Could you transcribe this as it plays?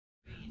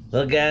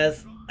Well,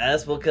 guys, I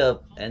just woke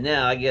up, and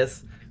now I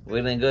guess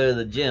we're gonna go to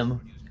the gym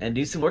and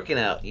do some working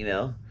out.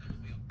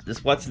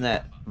 Just watching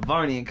that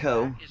Varney and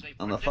Co.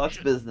 on the Fox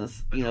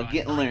Business.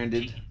 Getting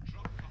learned.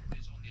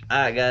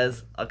 All right,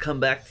 guys, I'll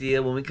come back to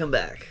you when we come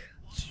back.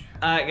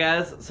 All right,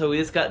 guys. So we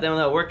just got done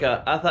with that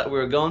workout. I thought we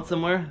were going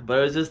somewhere, but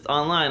it was just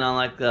online on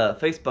like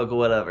Facebook or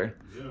whatever.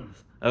 Zoom.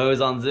 Oh, it was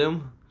on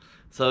Zoom.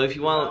 So if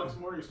you want, Alex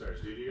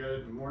Morningstar, dude. You got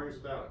it in Mornings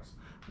with Alex.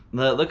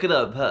 Look it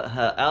up.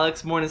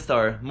 Alex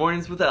Morningstar.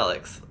 Mornings with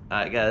Alex.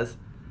 Alright, guys.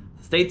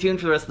 Stay tuned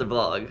for the rest of the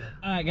vlog.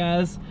 Alright,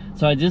 guys.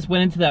 So I just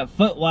went into that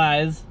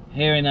Footwise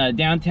here in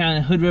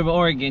downtown Hood River,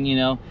 Oregon,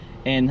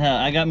 and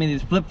I got me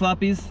these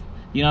flip-floppies.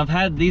 I've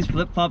had these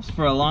flip-flops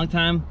for a long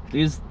time.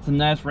 These some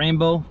nice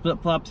rainbow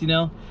flip-flops,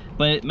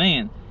 But,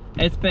 man,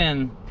 it's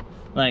been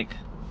like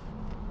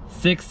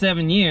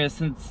 6-7 years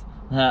since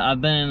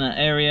I've been in an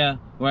area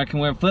where I can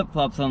wear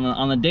flip-flops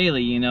on the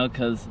daily,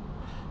 because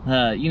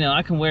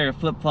I can wear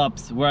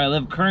flip-flops where I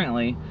live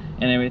currently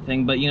and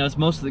everything, but it's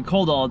mostly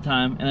cold all the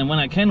time, and then when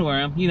I can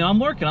wear them,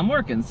 I'm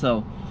working,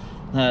 so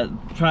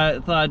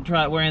thought I'd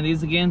try wearing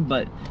these again,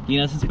 but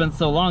since it's been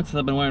so long since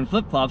I've been wearing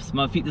flip-flops,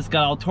 my feet just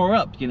got all tore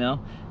up,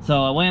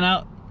 so I went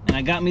out and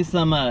I got me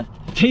some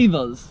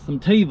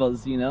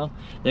Tevas,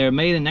 they were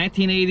made in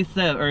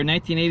 1987 or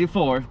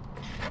 1984,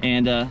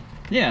 and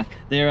yeah,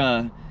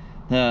 they're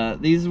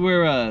these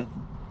were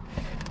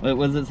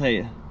what does it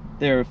say?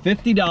 They're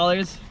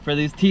 $50 for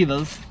these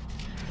Tevas.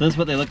 So this is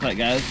what they look like,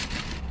 guys.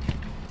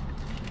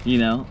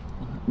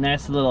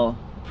 Nice little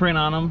print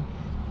on them.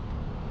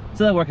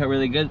 So that worked out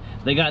really good.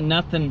 They got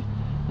nothing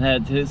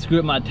to screw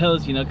up my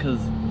toes, because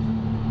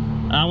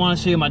I don't want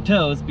to show you my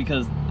toes,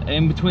 because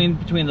in between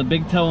the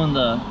big toe and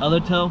the other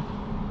toe,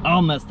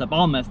 all messed up,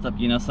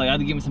 so I had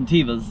to get me some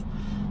Tevas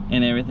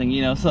and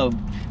everything, So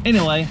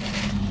anyway,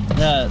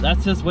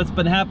 that's just what's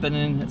been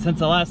happening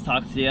since I last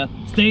talked to you.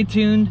 Stay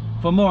tuned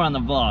for more on the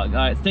vlog.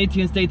 Alright, stay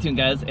tuned,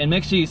 guys, and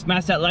make sure you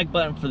smash that like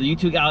button for the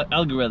YouTube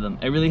algorithm.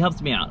 It really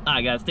helps me out.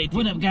 Alright, guys, stay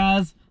tuned. What up,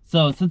 guys?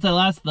 So since I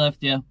last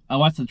left you, I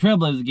watched the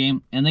Trailblazers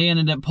game, and they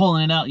ended up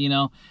pulling it out.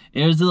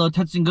 It was a little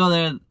touch and go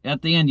there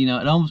at the end.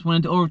 It almost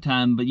went into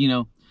overtime, but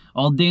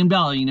all Dame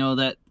Dollar,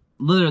 that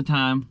little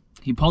time,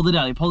 he pulled it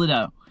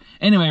out.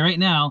 Anyway, right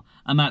now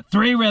I'm at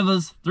Three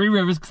Rivers,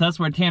 because that's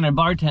where Tanner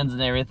bartends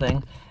and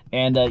everything.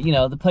 And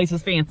the place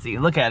is fancy.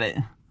 Look at it.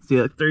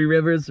 See, like Three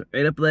Rivers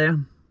right up there.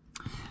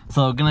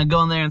 So gonna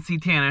go in there and see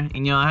Tanner,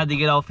 and I had to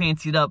get all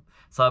fancied up.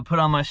 So I put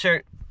on my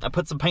shirt, I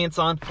put some pants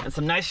on, and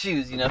some nice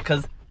shoes,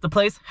 cause the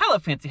place hella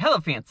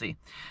fancy.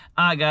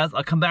 Alright, guys,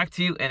 I'll come back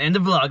to you and end the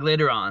vlog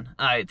later on.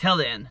 Alright, till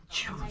then.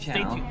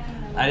 Stay tuned.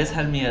 I just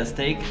had me a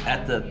steak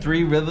at the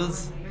Three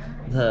Rivers,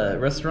 the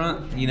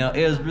restaurant.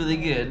 It was really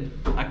good.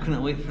 I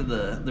couldn't wait for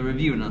the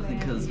review or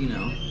nothing, cause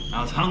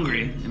I was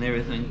hungry and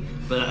everything.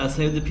 But I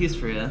saved a piece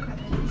for you.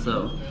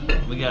 So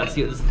we gotta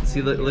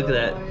see look at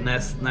that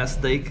nice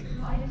steak.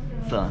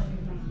 So,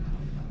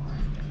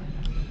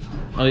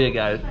 oh yeah,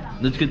 guys,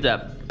 let's get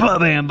that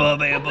bam,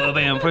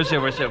 first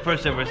serve.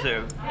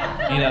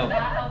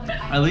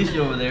 Alicia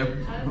over there,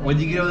 what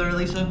did you get over there,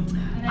 Alicia?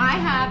 I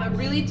have a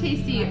really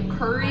tasty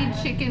curry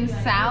chicken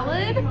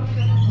salad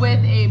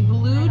with a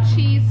blue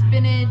cheese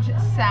spinach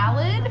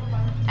salad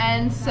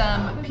and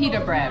some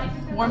pita bread,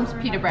 warm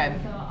pita bread.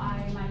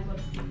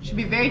 Should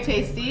be very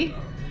tasty.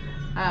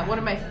 One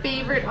of my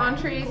favorite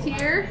entrees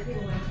here.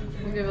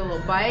 We'll give it a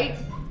little bite.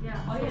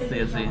 Let's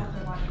see.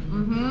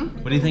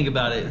 What do you think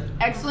about it?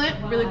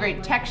 Excellent, really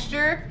great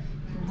texture.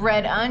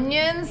 Red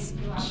onions,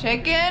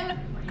 chicken,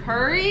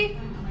 curry,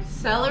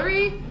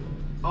 celery,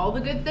 all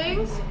the good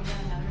things.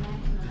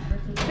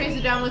 Chase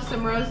it down with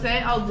some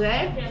rosé all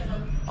day.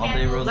 All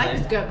day rosé. Life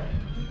is good.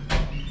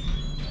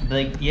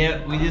 Like,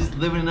 yeah, we just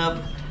living it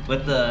up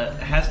with the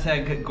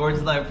hashtag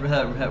Gorgeous Life for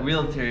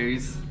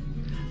Realtors,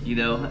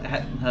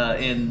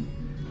 and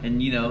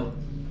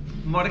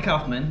Marty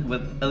Kauffman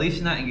with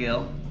Alicia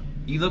Nightingale.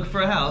 You look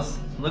for a house,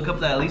 look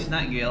up that Alicia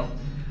Nightingale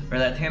or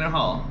that Tanner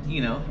Hall,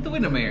 the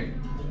Windermere.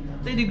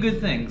 They do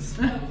good things.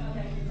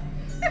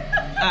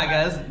 Alright,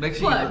 guys, make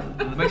sure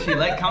you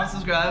like, comment,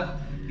 subscribe.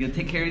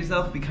 Take care of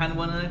yourself, be kind to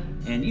one another,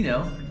 and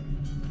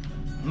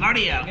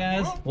Marty out,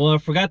 guys. Well, I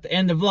forgot to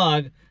end the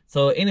vlog,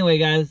 so anyway,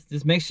 guys,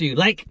 just make sure you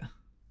like,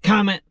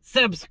 comment,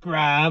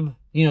 subscribe.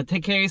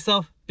 Take care of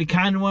yourself, be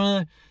kind to one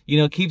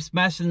another. Keep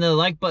smashing the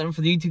like button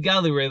for the YouTube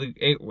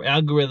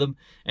algorithm,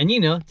 and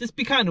just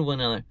be kind to one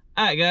another.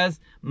 Alright, guys,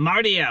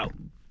 Marty out.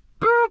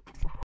 Boop.